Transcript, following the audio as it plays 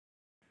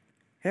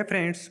Hey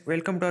friends,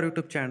 welcome to our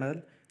YouTube channel.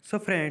 So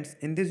friends,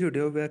 in this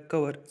video we will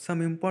cover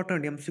some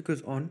important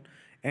MCQs on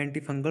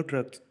antifungal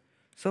drugs.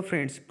 So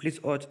friends,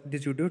 please watch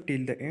this video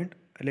till the end.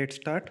 Let's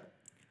start.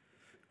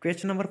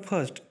 Question number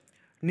first.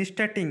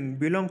 Nystatin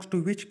belongs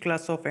to which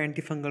class of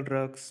antifungal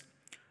drugs?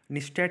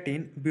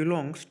 Nystatin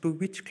belongs to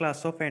which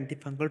class of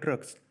antifungal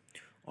drugs?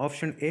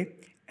 Option A,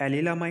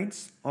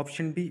 allylamines.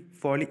 Option B,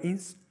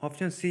 polyins.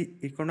 Option C,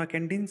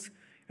 echinocandins.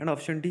 And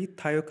option D,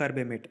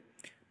 thiocarbamate.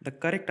 The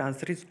correct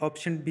answer is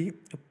option B,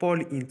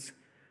 polyins.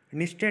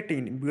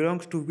 Nystatin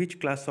belongs to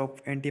which class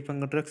of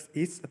antifungal drugs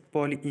is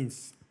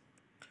polyins?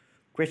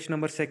 Question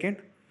number second.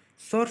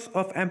 Source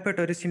of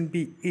amphotericin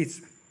B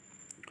is.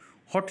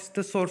 What is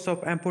the source of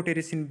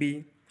amphotericin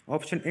B?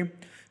 Option A,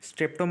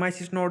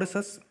 Streptomyces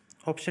nodosus.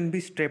 Option B,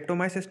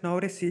 Streptomyces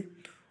nauresi.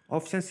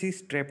 Option C,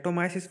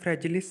 Streptomyces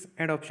fragilis.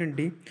 And option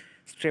D,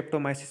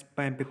 Streptomyces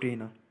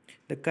pampiprina.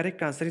 The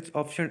correct answer is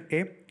option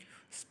A,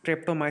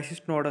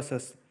 Streptomyces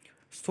nodosus.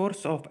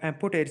 Source of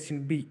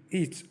amphotericin B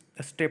is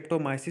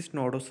Streptomyces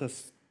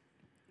nodosus.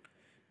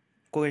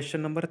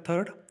 Question number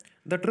third.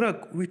 The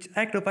drug which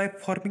acts by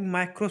forming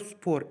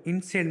microspore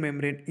in cell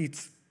membrane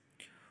is.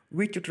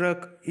 Which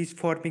drug is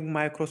forming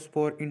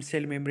microspore in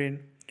cell membrane?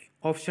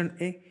 Option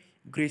A,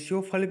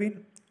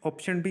 griseofulvin.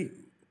 Option B,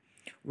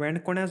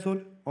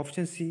 vanconazole.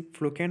 Option C,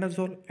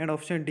 fluconazole. And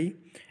option D,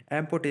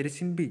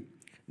 amphotericin B.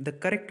 The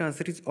correct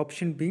answer is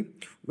option B,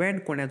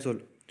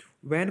 vanconazole.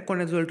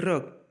 Vanconazole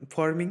drug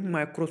forming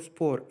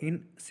microspore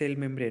in cell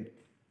membrane.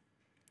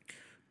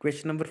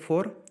 Question number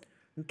 4.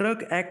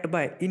 Drug act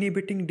by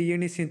inhibiting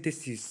DNA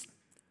synthesis.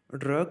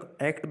 Drug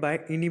act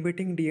by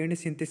inhibiting DNA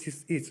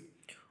synthesis is.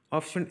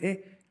 Option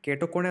A,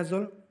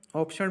 ketoconazole.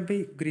 Option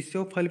B,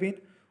 griseofulvin.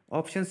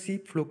 Option C,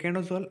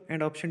 fluconazole.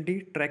 And option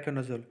D,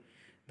 traconazole.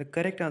 The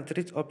correct answer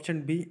is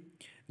option B,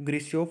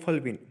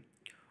 griseofulvin.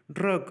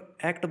 Drug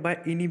act by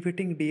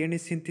inhibiting DNA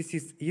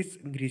synthesis is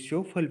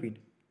griseofulvin.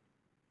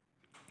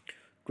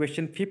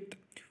 Question 5th.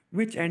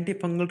 Which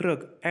antifungal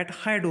drug at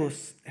high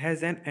dose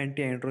has an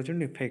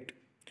anti-androgen effect?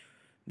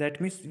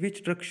 That means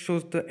which drug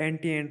shows the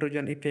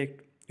anti-androgen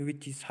effect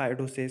which is high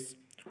doses?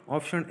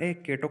 Option A,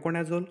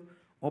 ketoconazole.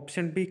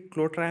 Option B,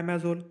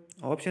 clotrimazole.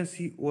 Option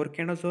C,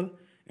 orcanazole.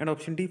 And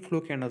option D,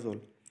 fluconazole.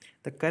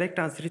 The correct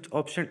answer is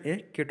option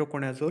A,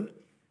 ketoconazole.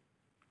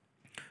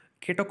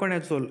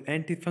 Ketoconazole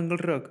antifungal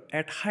drug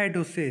at high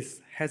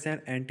doses has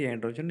an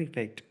anti-androgen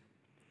effect.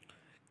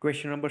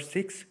 Question number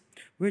 6.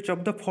 Which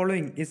of the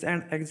following is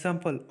an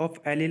example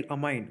of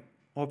allylamine?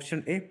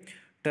 Option A,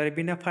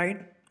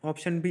 terbinafine.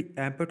 Option B,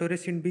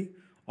 amphotericin B.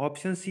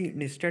 Option C,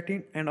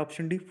 nystatin. And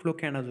option D,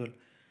 fluconazole.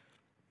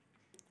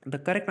 The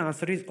correct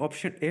answer is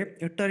option A,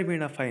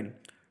 terbinafine.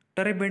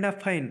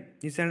 Terbinafine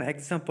is an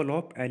example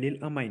of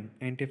allylamine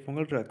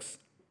antifungal drugs.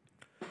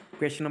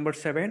 Question number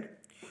 7.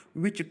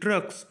 Which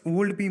drugs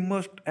would be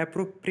most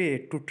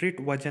appropriate to treat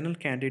vaginal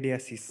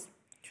candidiasis?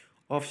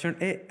 Option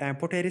A,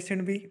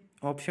 amphotericin B.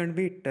 Option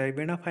B,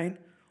 terbinafine.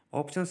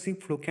 Option C,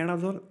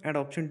 fluconazole. And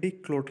option D,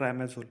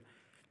 clotrimazole.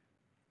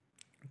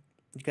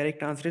 The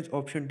correct answer is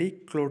option D,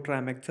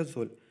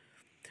 clotrimazole.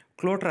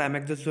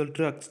 Clotrimazole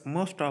drugs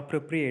most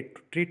appropriate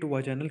to treat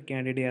vaginal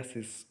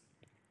candidiasis.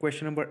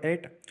 Question number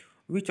 8.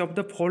 Which of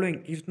the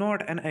following is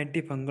not an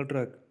antifungal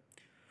drug?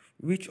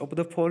 Which of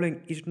the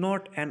following is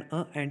not an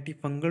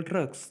antifungal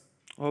drugs?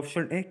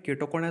 Option A,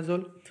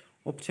 ketoconazole.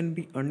 Option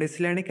B,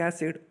 undecylenic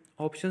acid.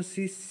 Option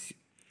C,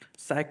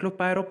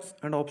 cyclopyrox.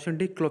 And option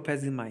D,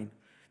 clofazimine.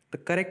 The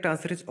correct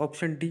answer is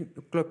option D,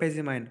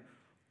 clofazimine.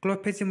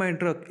 Clofazimine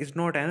drug is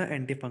not an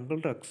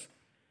antifungal drugs.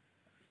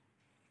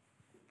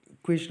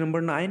 Question number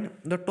 9.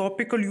 The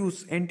topical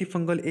use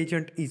antifungal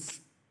agent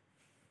is.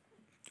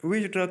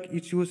 Which drug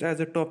is used as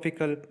a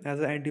topical as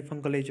an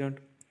antifungal agent?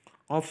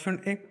 Option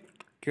A,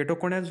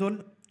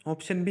 ketoconazole.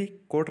 Option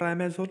B,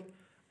 clotrimazole.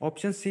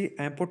 Option C,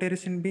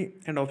 amphotericin B.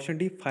 And option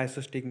D,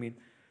 physostigmine.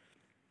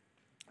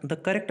 The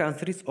correct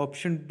answer is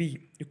option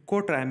B,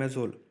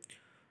 clotrimazole.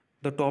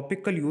 The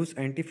topical use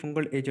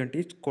antifungal agent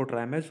is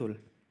clotrimazole.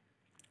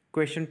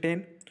 Question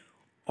 10.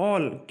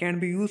 All can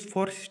be used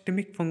for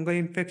systemic fungal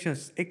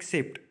infections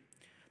except.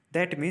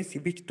 That means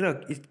which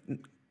drug is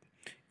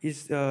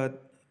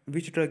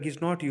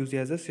not used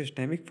as a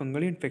systemic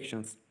fungal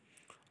infections?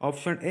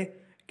 Option A,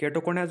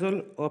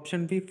 ketoconazole.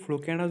 Option B,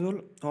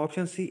 fluconazole.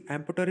 Option C,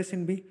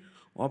 amphotericin B.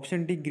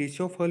 Option D,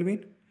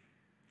 griseofulvin.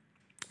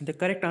 The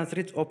correct answer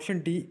is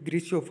option D,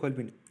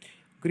 griseofulvin.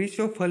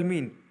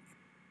 Griseofulvin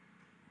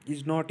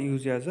is not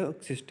used as a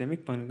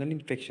systemic fungal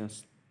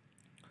infections.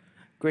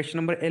 Question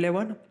number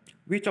 11.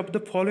 Which of the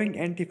following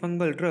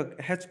antifungal drug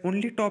has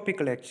only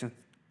topical action?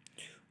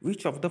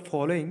 Which of the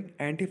following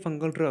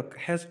antifungal drug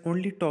has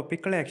only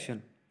topical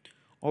action?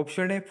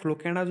 Option A,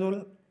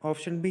 fluconazole.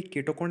 Option B,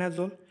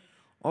 ketoconazole.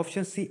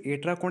 Option C,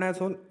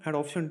 itraconazole. And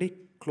option D,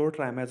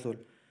 clotrimazole.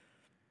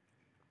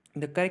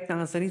 The correct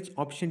answer is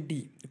option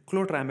D,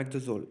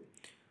 clotrimazole.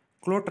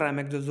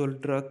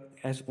 Clotrimazole drug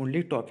has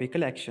only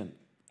topical action.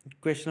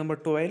 Question number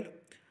 12.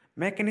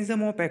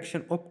 Mechanism of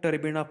action of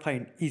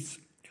terbinafine is.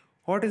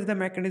 What is the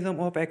mechanism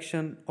of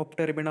action of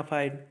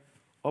terbinafine?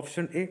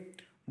 Option A,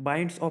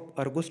 binds of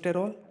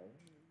ergosterol.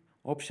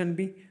 Option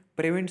B,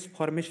 prevents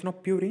formation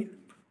of purine.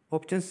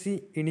 Option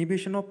C,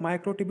 inhibition of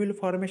microtubule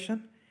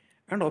formation.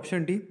 And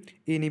option D,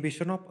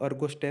 inhibition of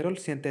ergosterol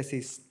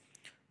synthesis.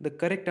 The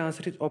correct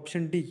answer is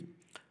option D.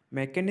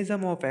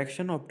 Mechanism of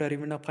action of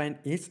terbinafine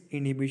is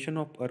inhibition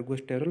of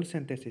ergosterol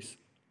synthesis.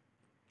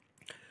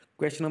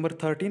 Question number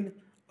 13.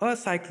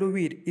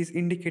 Acyclovir is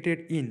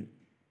indicated in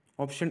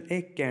option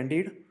A,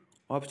 candid,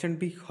 option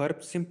B,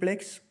 herpes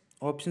simplex,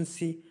 option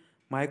C,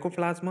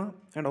 mycoplasma,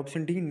 and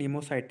option D,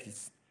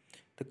 pneumocystis.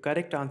 The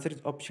correct answer is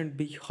option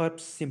B,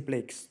 herpes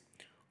simplex.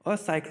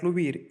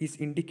 Acyclovir is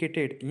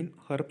indicated in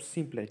herpes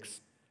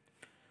simplex.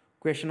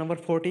 Question number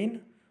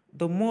 14.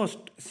 The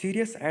most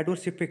serious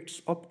adverse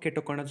effects of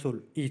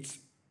ketoconazole is.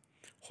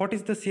 What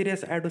is the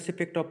serious adverse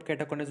effect of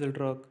ketoconazole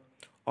drug?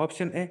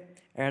 Option A,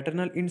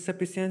 adrenal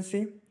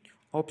insufficiency.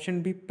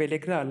 Option B,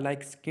 pellagra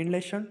like skin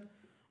lesion.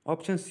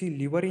 Option C,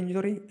 liver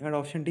injury. And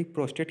option D,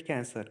 prostate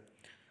cancer.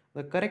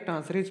 The correct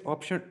answer is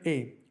option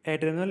A,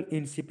 adrenal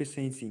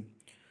insufficiency.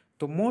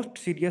 The most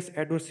serious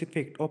adverse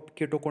effect of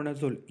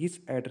ketoconazole is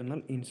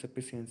adrenal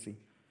insufficiency.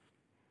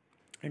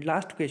 And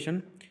last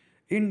question,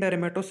 in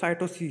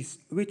dermatocytosis,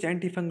 which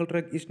antifungal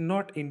drug is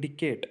not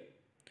indicated?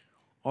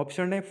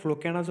 Option A,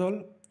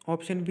 fluconazole.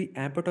 Option B,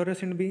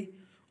 amphotericin B.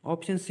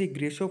 Option C,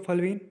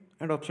 griseofulvin.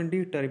 And option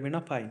D,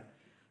 terbinafine.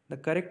 The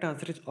correct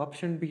answer is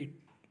option B,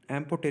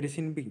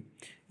 amphotericin B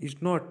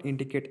is not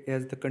indicated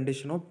as the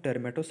condition of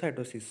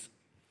dermatocytosis.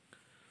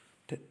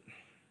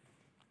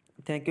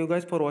 Thank you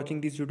guys for watching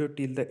this video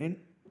till the end.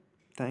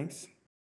 Thanks.